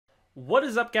What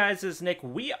is up, guys? It's Nick.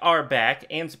 We are back,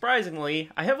 and surprisingly,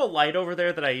 I have a light over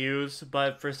there that I use,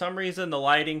 but for some reason, the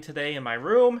lighting today in my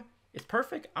room is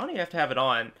perfect. I don't even have to have it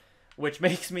on, which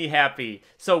makes me happy.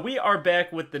 So we are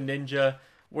back with the Ninja.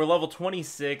 We're level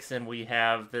 26, and we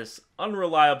have this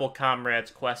Unreliable Comrades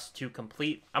quest to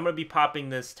complete. I'm going to be popping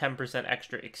this 10%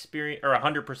 extra experience, or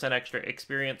 100% extra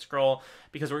experience scroll,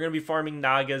 because we're going to be farming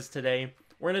Nagas today.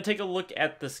 We're going to take a look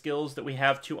at the skills that we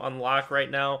have to unlock right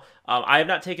now. I have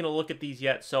not taken a look at these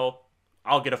yet, so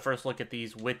I'll get a first look at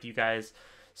these with you guys.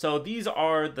 So these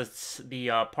are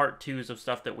the part 2s of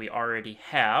stuff that we already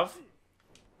have.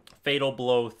 Fatal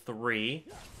Blow 3,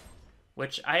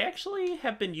 which I actually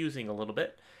have been using a little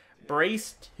bit.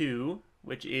 Brace 2,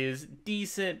 which is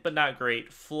decent but not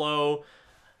great. Flow.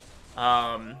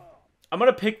 I'm going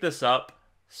to pick this up.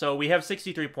 So we have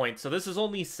 63 points. So this is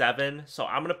only 7. So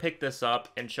I'm going to pick this up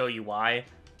and show you why.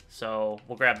 So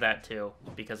we'll grab that too,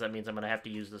 because that means I'm going to have to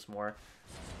use this more.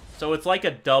 So it's like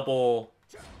a double.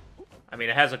 I mean,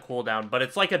 it has a cooldown, but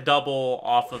it's like a double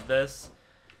off of this.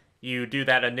 You do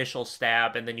that initial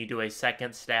stab, and then you do a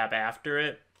second stab after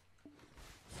it.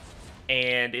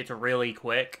 And it's really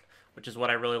quick, which is what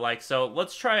I really like. So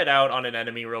let's try it out on an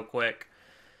enemy real quick.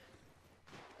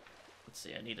 Let's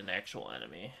see, I need an actual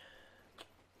enemy.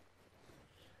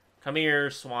 Come here,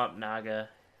 Swamp Naga.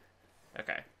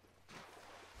 Okay.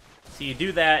 So you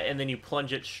do that, and then you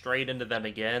plunge it straight into them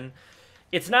again.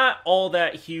 It's not all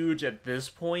that huge at this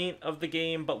point of the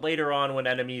game, but later on when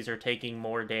enemies are taking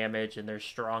more damage and they're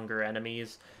stronger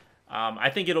enemies,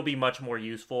 I think it'll be much more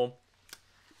useful.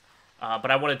 But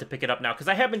I wanted to pick it up now, because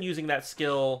I have been using that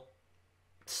skill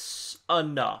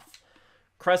enough.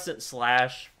 Crescent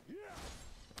Slash.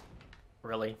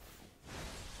 Really?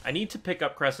 I need to pick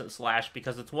up Crescent Slash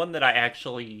because it's one that I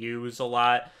actually use a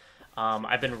lot.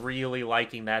 I've been really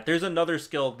liking that. There's another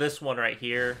skill, this one right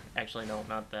here. Actually, no,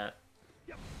 not that.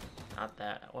 Not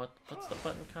that. What's the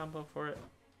button combo for it?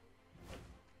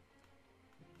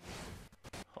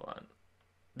 Hold on.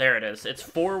 There it is. It's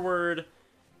forward.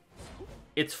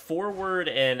 It's forward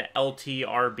and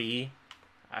LTRB.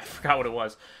 I forgot what it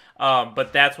was.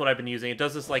 But that's what I've been using. It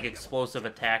does this like explosive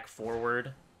attack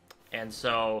forward. And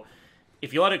so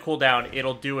if you let it cool down,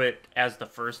 it'll do it as the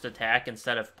first attack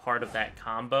instead of part of that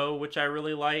combo, which I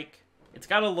really like. It's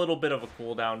got a little bit of a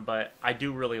cooldown, but I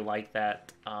do really like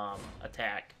that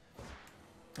attack.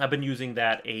 I've been using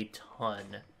that a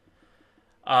ton.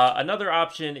 Another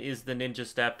option is the Ninja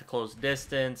Step to close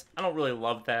distance. I don't really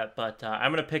love that, but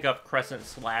I'm going to pick up Crescent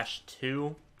Slash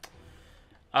 2.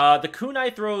 The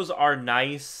kunai throws are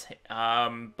nice,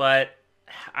 but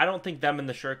I don't think them and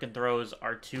the shuriken throws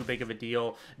are too big of a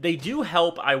deal. They do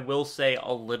help, I will say,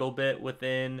 a little bit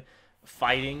within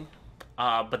fighting.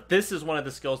 But this is one of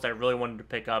the skills that I really wanted to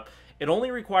pick up. It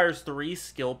only requires 3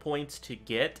 skill points to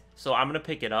get, so I'm going to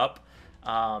pick it up.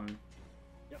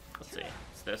 Let's see.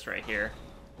 It's this right here.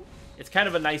 It's kind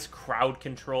of a nice crowd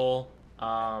control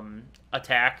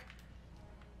attack.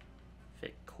 If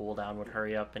it cooldown would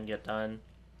hurry up and get done.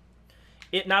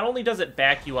 It not only does it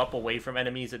back you up away from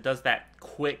enemies, it does that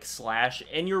quick slash,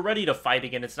 and you're ready to fight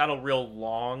again. It's not a real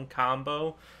long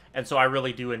combo, and so I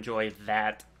really do enjoy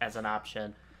that as an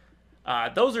option.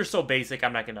 Those are so basic,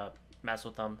 I'm not going to mess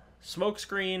with them.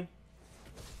 Smokescreen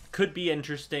could be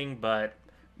interesting, but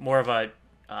more of a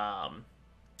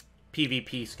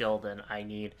PvP skill than I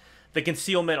need. The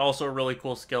Concealment, also a really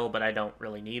cool skill, but I don't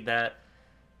really need that.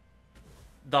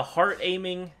 The Heart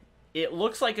Aiming, it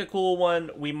looks like a cool one.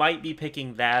 We might be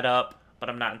picking that up, but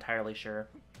I'm not entirely sure.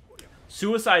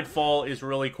 Suicide Fall is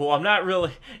really cool. I'm not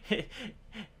really...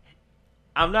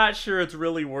 I'm not sure it's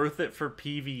really worth it for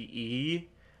PvE,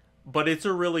 but it's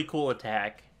a really cool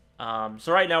attack.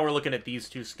 So right now we're looking at these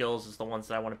 2 skills as the ones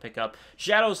that I want to pick up.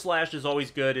 Shadow Slash is always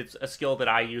good. It's a skill that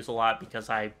I use a lot because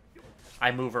I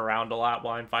move around a lot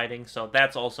while I'm fighting, so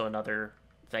that's also another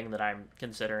thing that I'm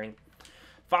considering.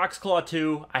 Foxclaw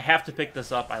 2, I have to pick this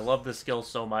up. I love this skill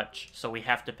so much, so we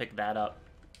have to pick that up.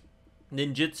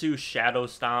 Ninjutsu Shadow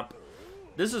Stomp.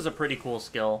 This is a pretty cool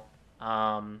skill, but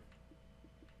I'm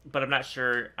not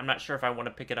sure if I want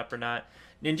to pick it up or not.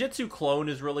 Ninjutsu Clone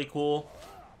is really cool.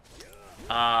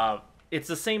 It's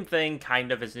the same thing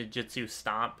kind of as Ninjutsu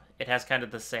Stomp. It has kind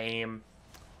of the same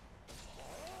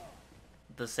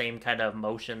kind of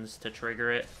motions to trigger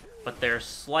it, but they're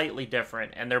slightly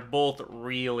different, and they're both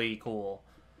really cool.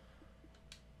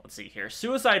 Let's see here.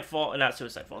 Suicide Fall, not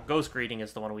Suicide Fall. Ghost Greeting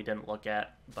is the one we didn't look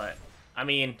at, but I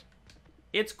mean,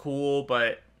 it's cool,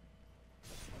 but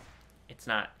it's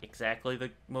not exactly the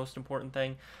most important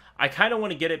thing. I kind of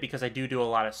want to get it because I do a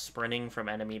lot of sprinting from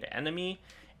enemy to enemy,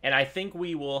 and I think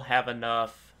we will have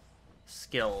enough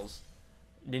skills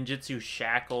Ninjutsu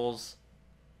Shackles.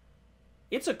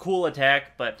 It's a cool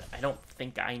attack, but I don't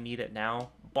think I need it now.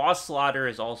 Boss Slaughter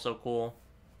is also cool.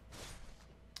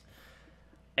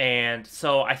 And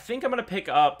so I think I'm going to pick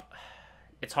up...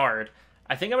 It's hard.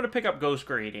 I think I'm going to pick up Ghost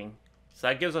Grading. So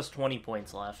that gives us 20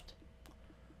 points left.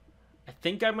 I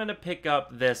think I'm going to pick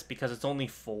up this because it's only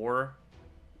 4.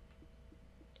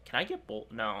 Can I get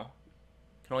both? No.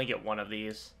 I can only get one of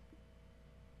these.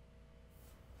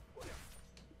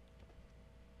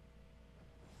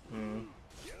 I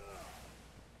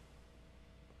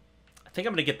think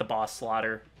I'm going to get the Boss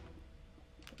Slaughter.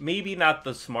 Maybe not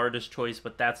the smartest choice,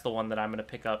 but that's the one that I'm going to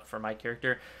pick up for my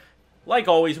character. Like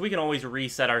always, we can always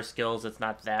reset our skills. It's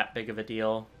not that big of a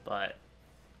deal, but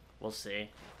we'll see.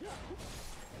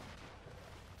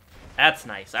 That's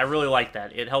nice. I really like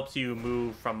that. It helps you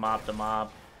move from mob to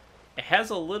mob. It has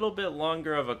a little bit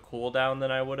longer of a cooldown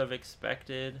than I would have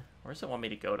expected. Where does it want me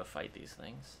to go to fight these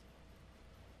things?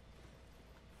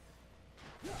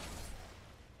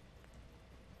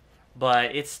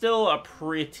 But it's still a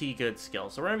pretty good skill.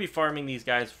 So we're going to be farming these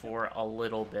guys for a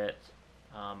little bit.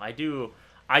 I do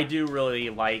really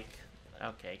like...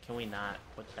 Okay, can we not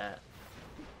with that?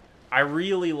 I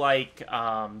really like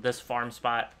this farm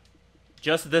spot.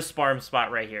 Just this farm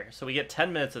spot right here. So we get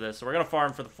 10 minutes of this. So we're going to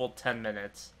farm for the full 10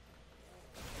 minutes.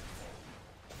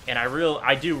 And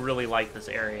I do really like this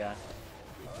area.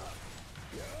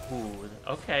 Ooh,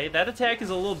 okay. That attack is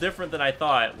a little different than I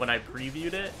thought when I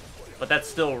previewed it. But that's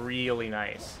still really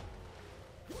nice.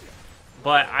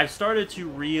 But I've started to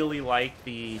really like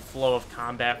the flow of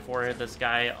combat for this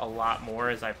guy a lot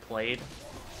more as I played.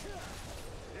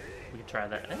 We can try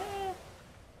that.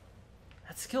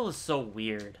 That skill is so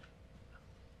weird.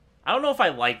 I don't know if I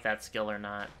like that skill or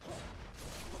not.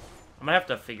 I'm gonna have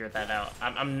to figure that out.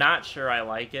 I'm not sure I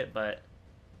like it, but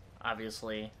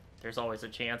obviously there's always a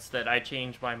chance that I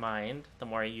change my mind the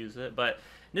more I use it. But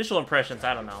initial impressions,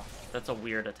 I don't know. That's a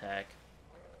weird attack.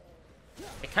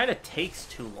 It kind of takes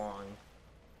too long.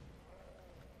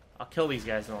 I'll kill these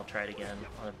guys and I'll try it again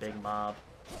on a big mob.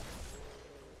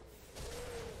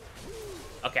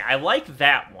 Okay, I like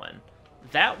that one.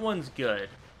 That one's good.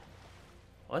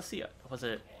 Let's see. Was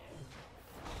it...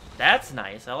 That's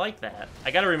nice. I like that.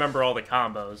 I gotta remember all the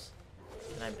combos.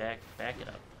 Can I back it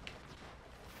up?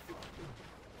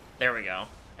 There we go.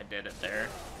 I did it there.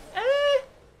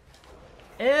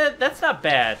 That's not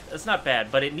bad. That's not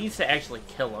bad, but it needs to actually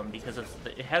kill him because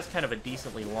it has kind of a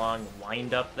decently long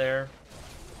wind up there.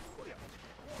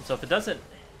 And so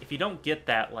if you don't get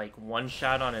that like one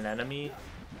shot on an enemy,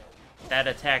 that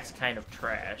attack's kind of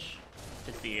trash.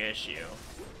 Is the issue.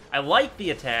 I like the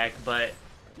attack, but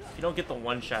if you don't get the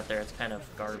one shot there, it's kind of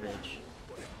garbage.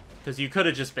 Because you could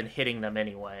have just been hitting them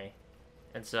anyway.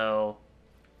 And so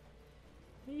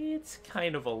it's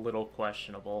kind of a little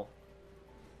questionable.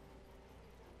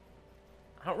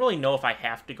 I don't really know if I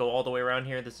have to go all the way around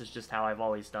here. This is just how I've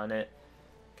always done it.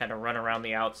 Kind of run around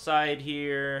the outside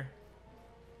here.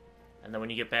 And then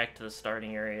when you get back to the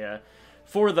starting area,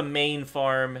 for the main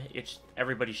farm,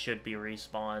 everybody should be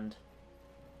respawned.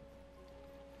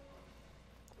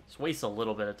 This wastes a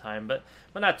little bit of time, but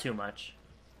not too much.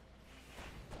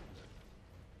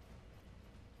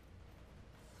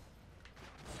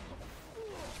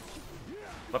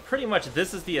 But pretty much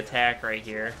this is the attack right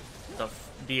here.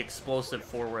 The explosive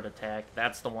forward attack.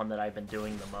 That's the one that I've been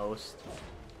doing the most.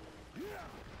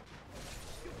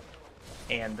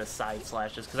 And the side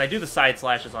slashes. Because I do the side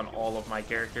slashes on all of my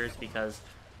characters because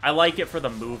I like it for the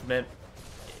movement.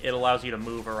 It allows you to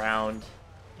move around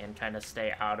and kind of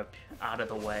stay out of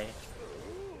the way.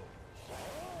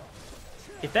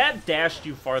 If that dashed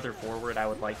you farther forward, I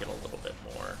would like it a little bit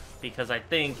more. Because I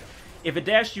think if it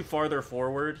dashed you farther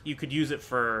forward, you could use it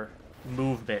for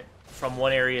movement from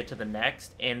one area to the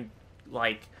next and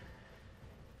like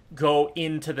go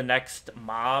into the next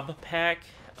mob pack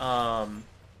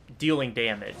dealing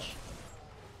damage,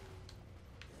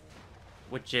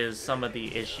 which is some of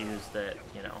the issues that,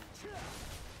 you know,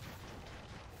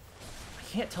 I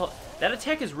can't tell. That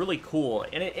attack is really cool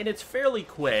and it's fairly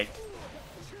quick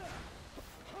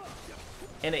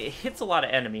and it hits a lot of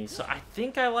enemies, so I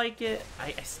think I like it.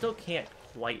 I still can't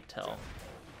quite tell.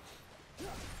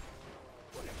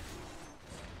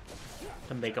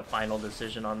 To make a final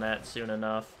decision on that soon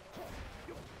enough.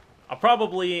 I'll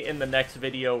probably in the next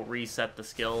video reset the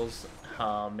skills,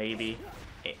 maybe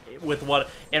with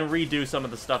and redo some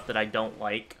of the stuff that I don't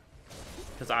like,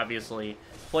 because obviously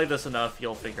play this enough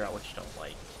you'll figure out what you don't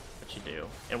like, what you do,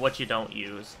 and what you don't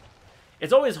use.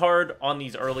 It's always hard on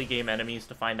these early game enemies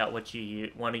to find out what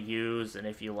you want to use and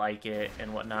if you like it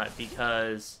and whatnot,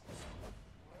 because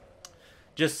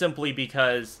just simply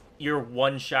because you're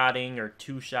one-shotting or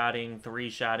two-shotting,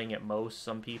 three-shotting at most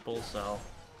some people, so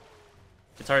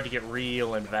it's hard to get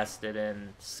real invested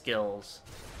in skills.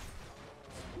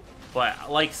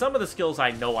 But, like, some of the skills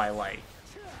I know I like.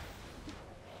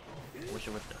 Wish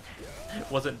it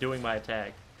wasn't doing my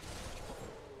attack.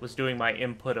 Was doing my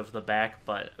input of the back,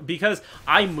 but because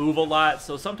I move a lot,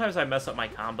 so sometimes I mess up my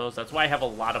combos. That's why I have a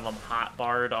lot of them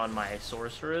hotbarred on my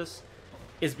sorceress,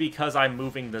 is because I'm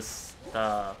moving the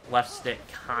left stick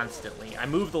constantly. I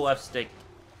move the left stick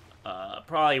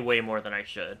probably way more than I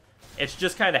should. It's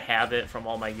just kind of habit from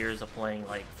all my years of playing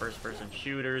like first-person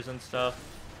shooters and stuff.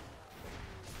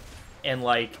 And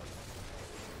like,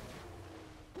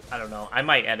 I don't know, I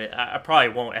might edit. I probably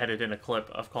won't edit in a clip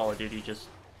of Call of Duty,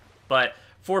 but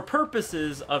for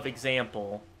purposes of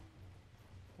example,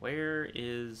 where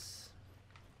is...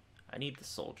 I need the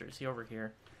soldier. Is he over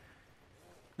here?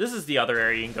 This is the other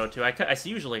area you can go to. I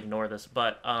usually ignore this,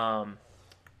 but come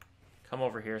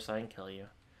over here so I can kill you.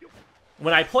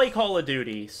 When I play Call of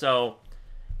Duty, so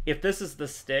if this is the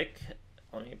stick,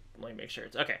 let me make sure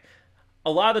it's okay. A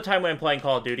lot of the time when I'm playing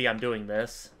Call of Duty, I'm doing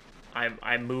this.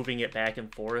 I'm moving it back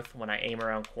and forth when I aim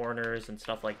around corners and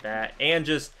stuff like that, and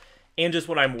just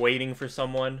when I'm waiting for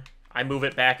someone, I move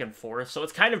it back and forth. So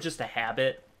it's kind of just a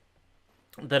habit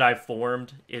that I've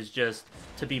formed, is just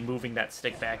to be moving that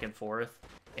stick back and forth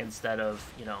instead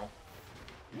of, you know,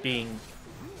 being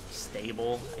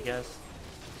stable, I guess.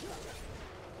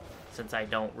 Since I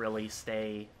don't really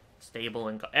stay stable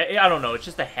and I don't know, it's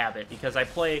just a habit because I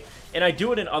play, and I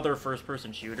do it in other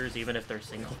first-person shooters, even if they're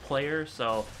single-player.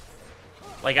 So,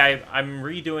 like, I'm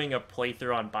redoing a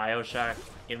playthrough on BioShock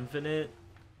Infinite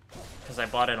because I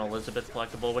bought an Elizabeth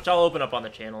collectible, which I'll open up on the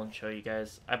channel and show you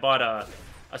guys. I bought a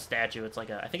statue. It's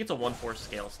like I think it's a 1/4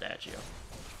 scale statue.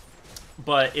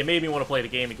 But it made me want to play the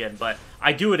game again. But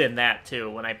I do it in that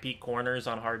too, when I peek corners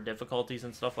on hard difficulties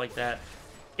and stuff like that.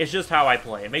 It's just how I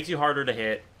play. It makes you harder to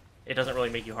hit. It doesn't really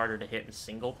make you harder to hit in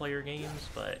single-player games,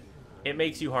 but it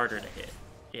makes you harder to hit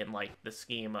in, like, the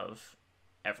scheme of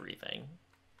everything.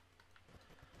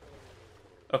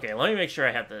 Okay, let me make sure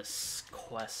I have this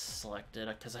quest selected,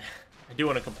 because I do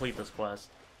want to complete this quest.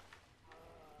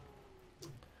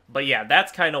 But yeah,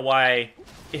 that's kind of why,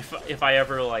 if I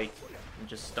ever, like, I'm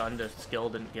just stunned a skill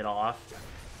didn't get off,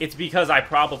 it's because I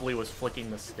probably was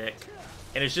flicking the stick.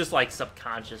 And it's just, like,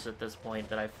 subconscious at this point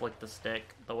that I flick the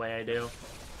stick the way I do.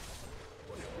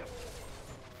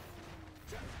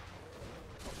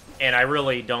 And I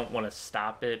really don't want to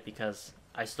stop it because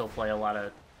I still play a lot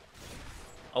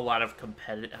of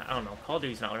competitive... I don't know, Call of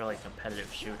Duty's not really a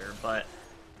competitive shooter, but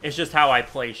it's just how I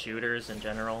play shooters in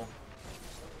general.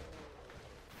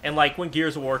 And, like, when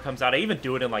Gears of War comes out, I even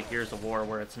do it in, like, Gears of War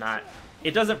where it's not...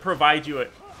 It doesn't provide you a...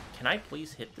 Can I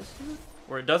please hit this dude?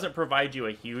 Where it doesn't provide you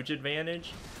a huge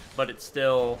advantage, but it's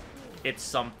still... It's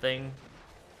something.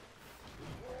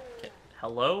 Okay.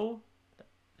 Hello?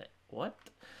 What?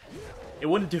 It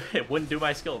wouldn't do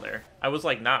my skill there. I was,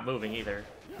 like, not moving either.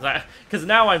 Because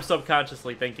now I'm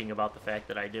subconsciously thinking about the fact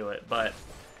that I do it, but...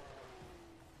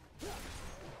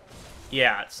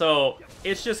 Yeah, so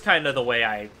it's just kind of the way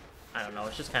I don't know,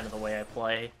 it's just kind of the way I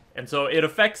play. And so it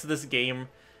affects this game,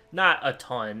 not a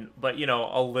ton, but, you know,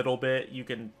 a little bit. You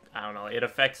can, I don't know, it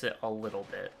affects it a little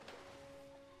bit.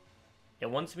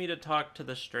 It wants me to talk to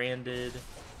the stranded...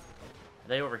 Are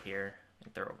they over here? I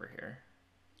think they're over here.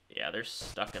 Yeah, they're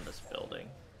stuck in this building.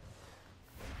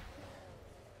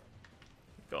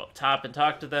 Go up top and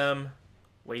talk to them.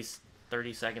 Waste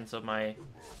 30 seconds of my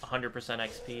 100%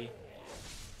 XP.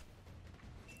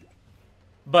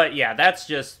 But yeah, that's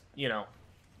just, you know.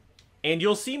 And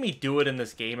you'll see me do it in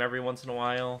this game every once in a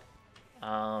while.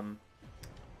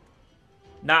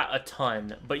 Not a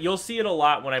ton, but you'll see it a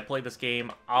lot when I play this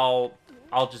game. I'll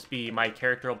just be, my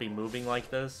character will be moving like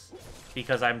this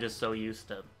because I'm just so used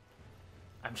to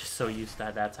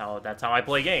that. That's how I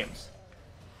play games.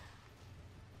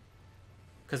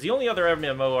 Because the only other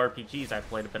MMORPGs I've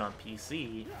played have been on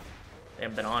PC. They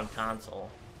haven't been on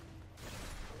console.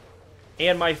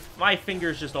 And my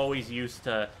finger's just always used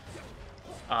to,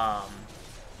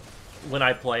 when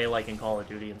I play, like, in Call of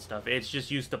Duty and stuff, it's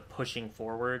just used to pushing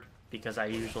forward. Because I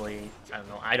usually, I don't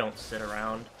know, I don't sit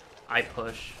around. I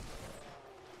push.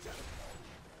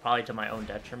 Probably to my own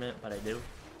detriment, but I do.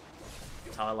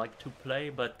 That's how I like to play,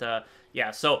 but,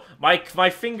 yeah, so my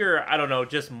finger, I don't know,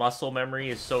 just muscle memory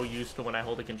is so used to when I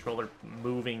hold a controller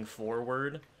moving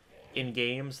forward in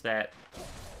games that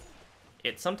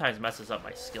it sometimes messes up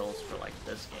my skills for, like,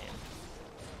 this game.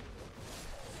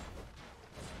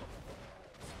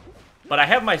 But I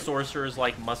have my sorcerers,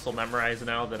 like, muscle memorized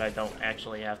now that I don't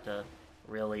actually have to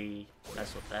really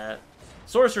mess with that.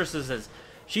 Sorceresses is...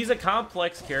 She's a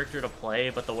complex character to play,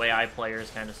 but the way I play her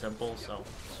is kind of simple, so...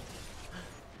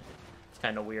 It's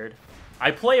kind of weird.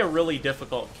 I play a really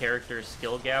difficult character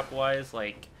skill gap-wise,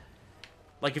 like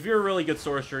if you're a really good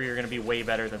sorcerer, you're going to be way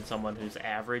better than someone who's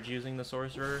average using the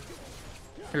sorcerer,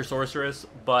 or sorceress,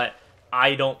 but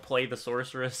I don't play the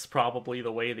sorceress probably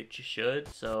the way that you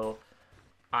should, so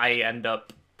I end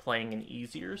up playing an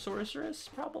easier sorceress,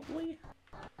 probably.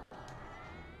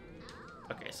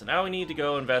 Okay, so now we need to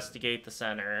go investigate the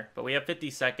center, but we have 50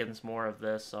 seconds more of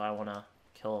this, so I want to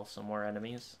kill some more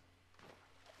enemies.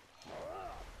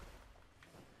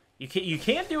 You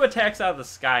can't do attacks out of the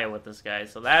sky with this guy,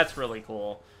 so that's really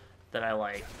cool that I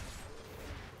like.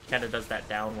 Kind of does that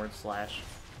downward slash.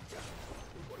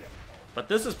 But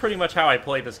this is pretty much how I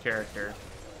play this character.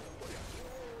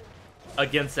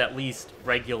 Against at least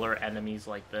regular enemies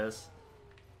like this.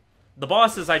 The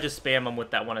bosses, I just spam them with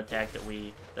that one attack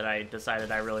that I decided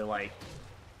I really liked.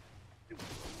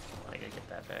 I gotta get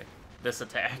that back. This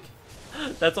attack.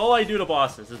 That's all I do to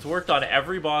bosses. It's worked on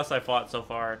every boss I fought so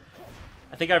far.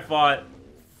 I think I fought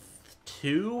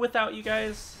 2 without you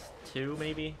guys. 2,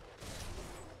 maybe.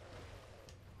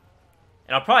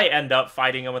 And I'll probably end up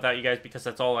fighting them without you guys because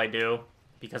that's all I do.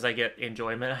 Because I get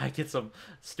enjoyment. I get some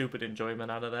stupid enjoyment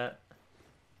out of that.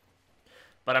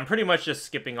 But I'm pretty much just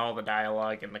skipping all the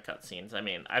dialogue and the cutscenes. I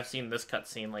mean, I've seen this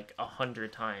cutscene like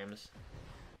 100 times.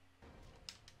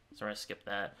 So I'm gonna skip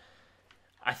that.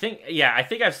 I think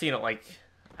I've seen it like,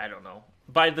 I don't know.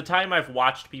 By the time I've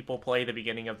watched people play the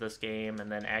beginning of this game and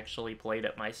then actually played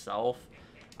it myself,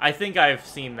 I think I've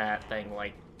seen that thing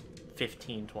like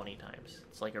 15, 20 times.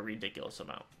 It's like a ridiculous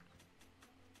amount.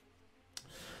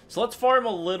 So let's farm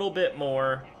a little bit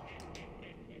more.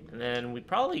 And then we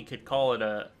probably could call it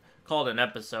an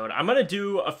episode. I'm going to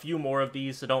do a few more of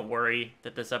these, so don't worry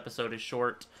that this episode is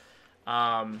short.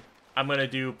 I'm going to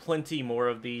do plenty more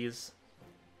of these.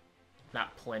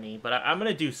 Not plenty, but I'm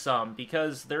going to do some,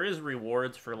 because there is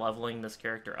rewards for leveling this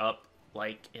character up,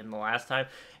 like in the last time.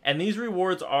 And these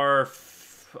rewards are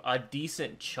a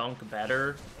decent chunk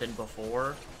better than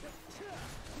before.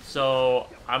 So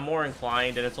I'm more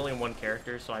inclined, and it's only one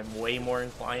character, so I'm way more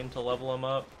inclined to level him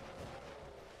up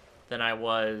than I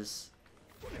was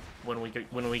when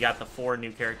we got the 4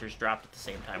 new characters dropped at the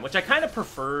same time. Which I kind of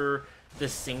prefer the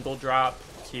single drop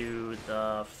to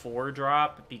the 4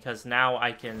 drop, because now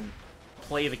I can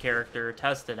play the character,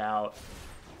 test it out.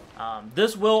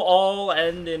 This will all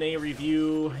end in a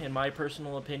review, in my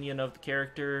personal opinion, of the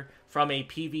character from a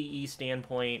PvE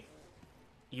standpoint.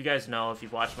 You guys know, if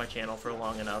you've watched my channel for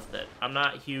long enough, that I'm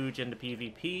not huge into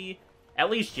PvP,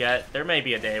 at least yet. There may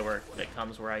be a day where it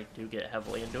comes where I do get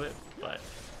heavily into it, but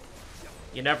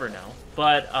you never know.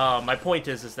 But my point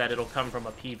is that it'll come from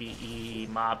a PvE,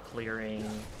 mob clearing,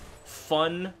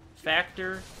 fun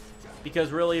factor.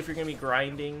 Because really, if you're going to be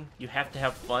grinding, you have to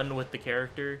have fun with the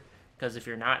character. Because if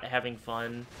you're not having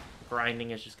fun,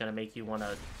 grinding is just going to make you want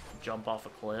to jump off a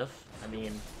cliff. I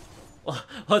mean,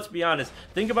 let's be honest.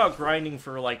 Think about grinding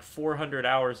for like 400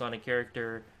 hours on a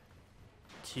character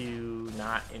to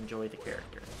not enjoy the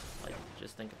character. Like,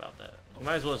 just think about that. You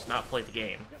might as well just not play the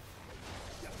game.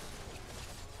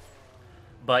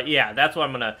 But yeah, that's what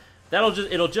I'm going to...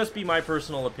 It'll just be my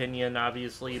personal opinion,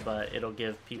 obviously, but it'll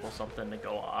give people something to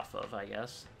go off of, I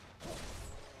guess.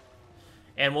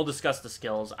 And we'll discuss the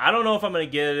skills. I don't know if I'm going to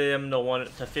get him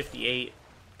to 58,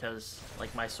 because,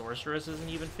 like, my sorceress isn't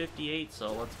even 58,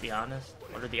 so let's be honest.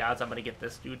 What are the odds I'm going to get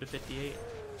this dude to 58?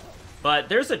 But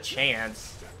there's a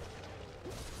chance.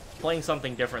 Playing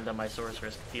something different than my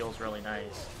sorceress feels really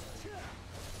nice.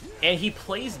 And he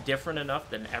plays different enough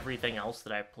than everything else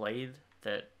that I've played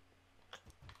that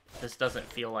this doesn't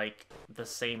feel like the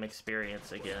same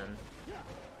experience again.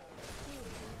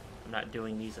 I'm not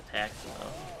doing these attacks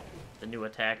enough. The new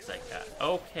attacks I got.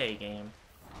 Okay, game.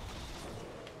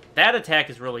 That attack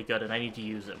is really good, and I need to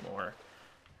use it more.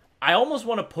 I almost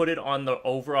want to put it on the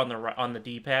on the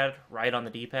D-pad, right on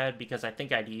the D-pad, because I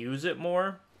think I'd use it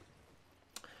more.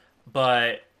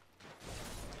 But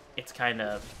it's kind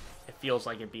of, it feels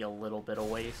like it'd be a little bit of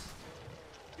waste.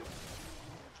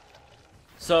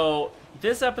 So,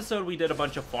 this episode we did a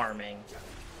bunch of farming.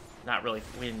 Not really,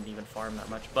 we didn't even farm that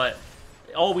much, but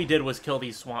all we did was kill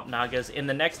these swamp Nagas. In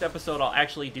the next episode, I'll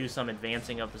actually do some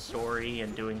advancing of the story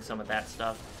and doing some of that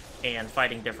stuff, and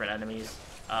fighting different enemies.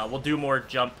 We'll do more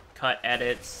jump cut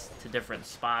edits to different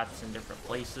spots and different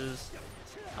places.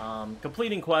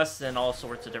 Completing quests and all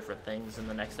sorts of different things in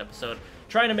the next episode.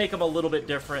 Trying to make them a little bit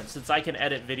different, since I can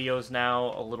edit videos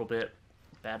now a little bit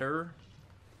better.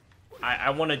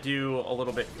 I want to do a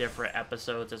little bit different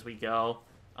episodes as we go.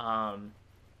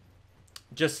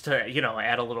 just to, you know,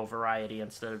 add a little variety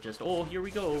instead of just, oh, here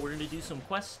we go, we're gonna do some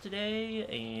quests today,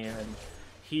 and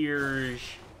here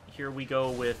we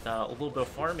go with a little bit of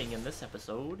farming in this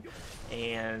episode,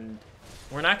 and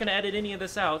we're not gonna edit any of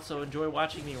this out, so enjoy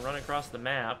watching me run across the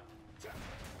map.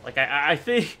 Like, I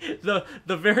think the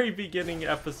very beginning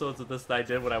episodes of this that I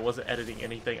did when I wasn't editing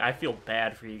anything, I feel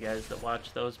bad for you guys that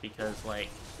watch those, because, like,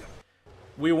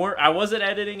 I wasn't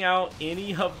editing out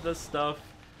any of the stuff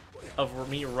of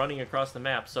me running across the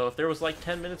map. So if there was, like,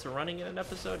 10 minutes of running in an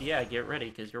episode, yeah, get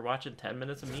ready, because you're watching 10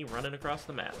 minutes of me running across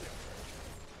the map.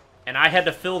 And I had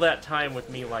to fill that time with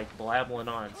me, like, blabbling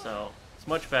on, so it's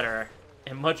much better,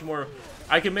 and much more,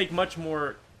 I can make much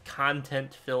more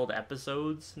content-filled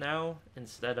episodes now,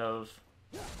 instead of,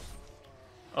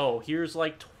 oh, here's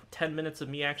like 10 minutes of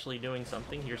me actually doing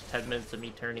something, here's 10 minutes of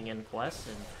me turning in quests,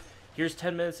 and here's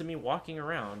 10 minutes of me walking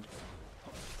around.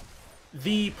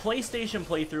 The PlayStation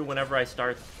playthrough, whenever I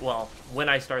start, well, when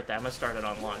I start that, I'm gonna start it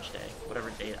on launch day,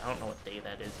 whatever day, I don't know what day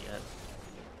that is yet.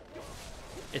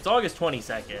 It's August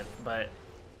 22nd, but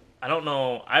I don't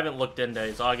know, I haven't looked into,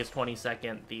 is August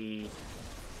 22nd the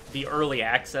early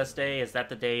access day? Is that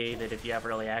the day that if you have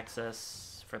early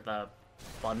access for the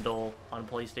bundle on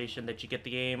PlayStation that you get the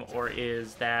game? Or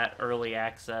is that early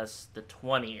access the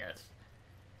 20th?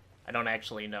 I don't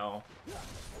actually know.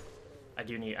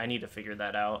 I need to figure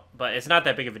that out. But it's not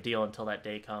that big of a deal until that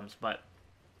day comes. But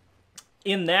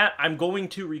in that, I'm going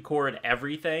to record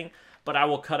everything, but I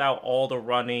will cut out all the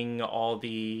running, all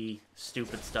the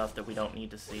stupid stuff that we don't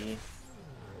need to see.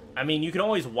 I mean, you can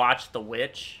always watch The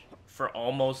Witch for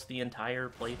almost the entire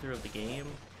playthrough of the game,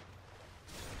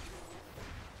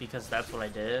 because that's what I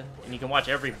did. And you can watch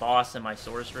every boss in my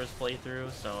Sorceress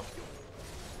playthrough, so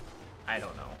I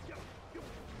don't know.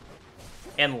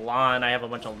 And Lon, I have a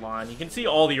bunch of Lon. You can see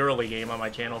all the early game on my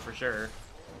channel for sure.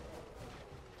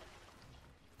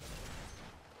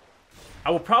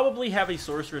 I will probably have a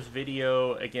Sorceress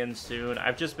video again soon.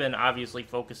 I've just been obviously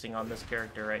focusing on this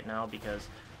character right now because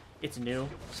it's new,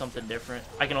 something different.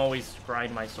 I can always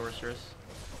grind my Sorceress.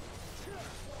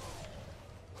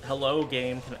 Hello,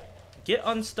 game. Get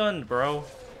unstunned, bro.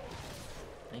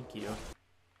 Thank you.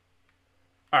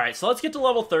 Alright, so let's get to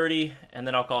level 30, and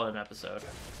then I'll call it an episode.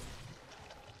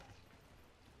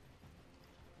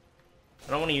 I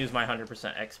don't want to use my 100%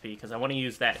 XP, because I want to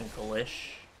use that in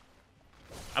Glish.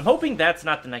 I'm hoping that's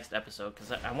not the next episode,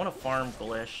 because I want to farm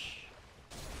Glish.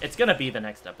 It's going to be the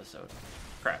next episode.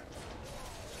 Crap.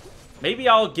 Maybe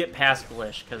I'll get past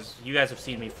Glish, because you guys have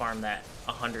seen me farm that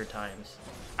 100 times.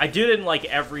 I did it in, like,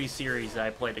 every series that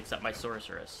I played except my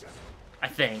Sorceress. I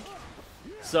think.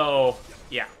 So,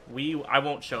 yeah, I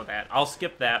won't show that. I'll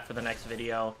skip that for the next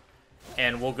video,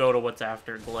 and we'll go to what's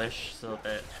after Glish, so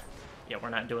that, yeah, we're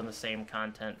not doing the same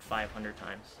content 500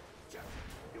 times.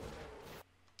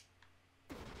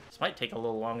 This might take a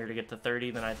little longer to get to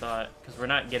 30 than I thought, because we're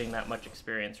not getting that much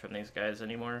experience from these guys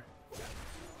anymore.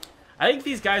 I think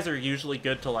these guys are usually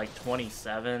good to like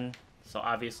 27, so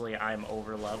obviously I'm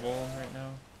over level right now.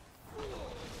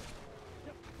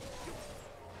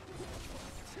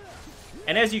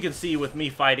 And as you can see with me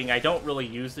fighting, I don't really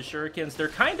use the shurikens. They're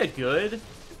kind of good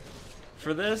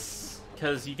for this,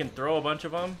 because you can throw a bunch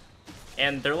of them,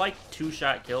 and they're like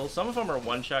 2-shot kills. Some of them are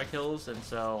 1-shot kills, and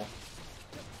so,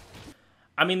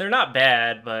 I mean, they're not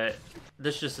bad, but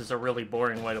this just is a really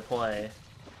boring way to play.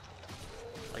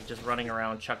 Like, just running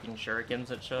around chucking shurikens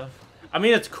at stuff. I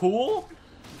mean, it's cool,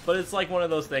 but it's like one of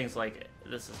those things, like,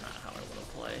 this is not how I want to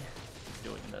play.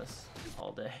 Doing this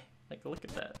all day. Like, look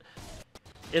at that.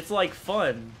 It's, like,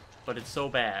 fun, but it's so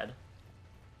bad.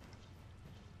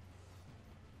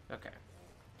 Okay.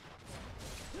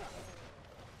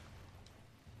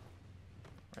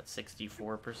 We're at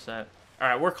 64%.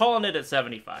 Alright, we're calling it at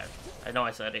 75. I know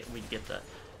I said we'd get that,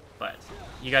 but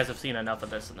you guys have seen enough of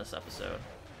this in this episode.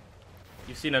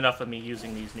 You've seen enough of me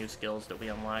using these new skills that we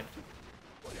unlocked.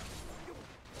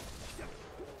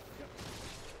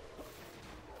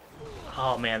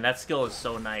 Oh man, that skill is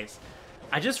so nice.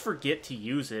 I just forget to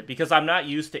use it because I'm not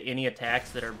used to any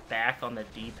attacks that are back on the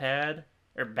D-pad.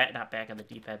 Or not back on the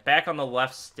D-pad. Back on the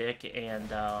left stick and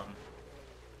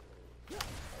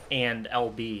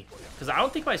LB. Because I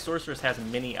don't think my Sorceress has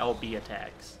many LB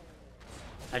attacks.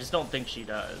 I just don't think she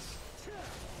does.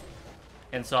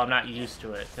 And so I'm not used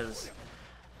to it, because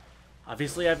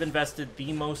obviously I've invested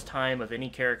the most time of any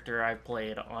character I've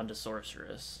played onto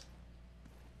Sorceress.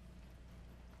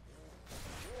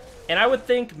 And I would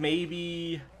think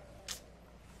maybe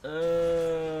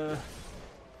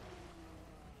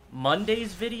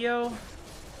Monday's video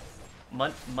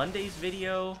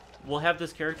we'll have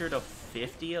this character to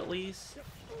 50 at least.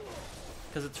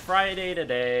 Because it's Friday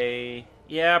today.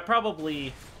 Yeah,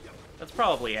 probably. That's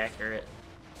probably accurate.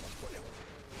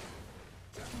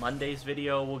 Monday's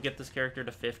video will get this character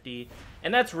to 50.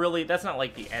 And that's not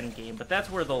like the end game, but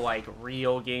that's where the like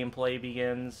real gameplay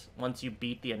begins. Once you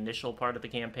beat the initial part of the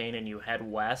campaign and you head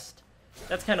west.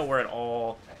 That's kind of where it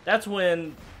all... That's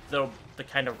when the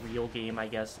kind of real game, I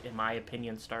guess, in my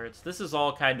opinion, starts. This is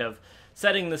all kind of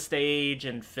setting the stage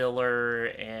and filler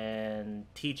and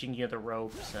teaching you the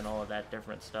ropes and all of that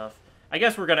different stuff. I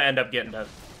guess we're going to end up getting to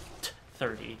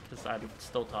 30, because I'm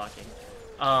still talking.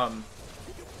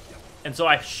 And so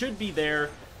I should be there.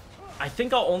 I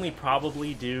think I'll only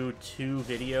probably do 2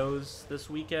 videos this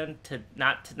weekend,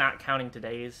 not counting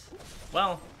today's.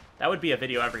 Well, that would be a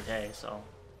video every day, so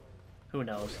who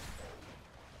knows.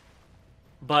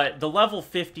 But the level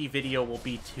 50 video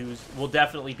will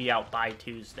definitely be out by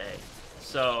Tuesday.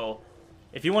 So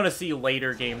if you want to see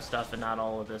later game stuff and not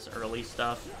all of this early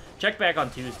stuff, check back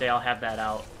on Tuesday. I'll have that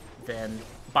out then.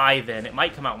 By then. It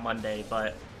might come out Monday,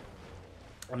 but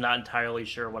I'm not entirely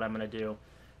sure what I'm going to do.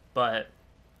 But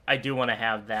I do want to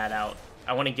have that out.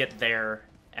 I want to get there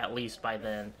at least by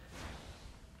then.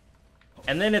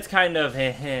 And then it's kind of,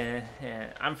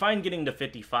 I'm fine getting to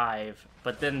 55,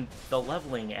 but then the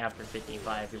leveling after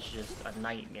 55 is just a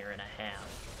nightmare and a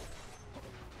half.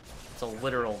 It's a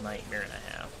literal nightmare and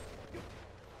a half.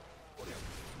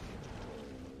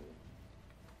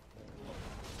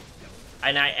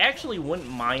 And I actually wouldn't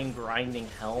mind grinding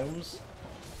Helms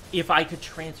if I could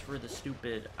transfer the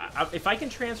stupid... if I can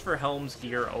transfer Helm's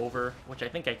gear over, which I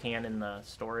think I can in the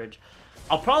storage,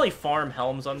 I'll probably farm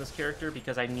Helms on this character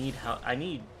because I need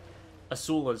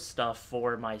Asula's stuff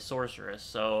for my Sorceress,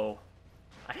 so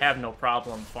I have no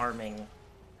problem farming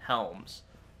Helms.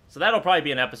 So that'll probably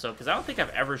be an episode, because I don't think I've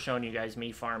ever shown you guys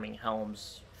me farming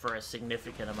Helms for a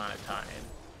significant amount of time.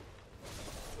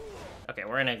 Okay,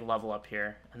 we're gonna level up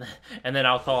here, and then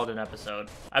I'll call it an episode.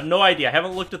 I have no idea. I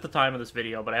haven't looked at the time of this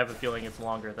video, but I have a feeling it's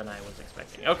longer than I was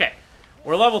expecting. Okay,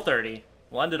 we're level 30.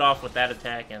 We'll end it off with that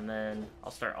attack, and then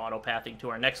I'll start auto-pathing to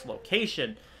our next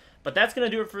location. But that's going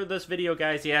to do it for this video,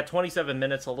 guys. Yeah, 27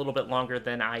 minutes, a little bit longer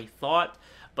than I thought.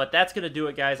 But that's going to do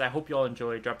it, guys. I hope you all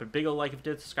enjoyed. Drop a big ol' like if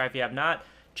you did, subscribe if you have not.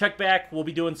 Check back. We'll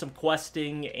be doing some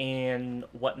questing and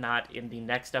whatnot in the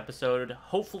next episode.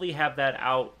 Hopefully have that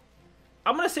out.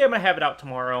 I'm going to say I'm going to have it out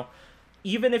tomorrow.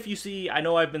 Even if you see, I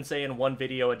know I've been saying 1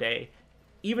 video a day.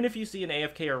 Even if you see an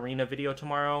AFK Arena video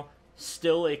tomorrow,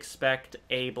 still expect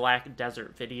a Black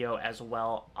Desert video as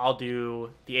well. I'll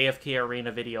do the AFK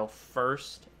Arena video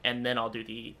first, and then I'll do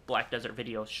the Black Desert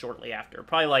video shortly after.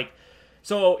 Probably like,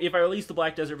 so if I release the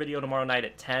Black Desert video tomorrow night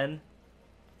at 10,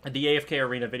 the AFK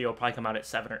Arena video will probably come out at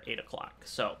 7 or 8 o'clock.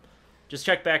 So just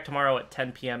check back tomorrow at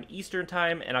 10 p.m. Eastern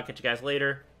time, and I'll catch you guys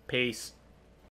later. Peace.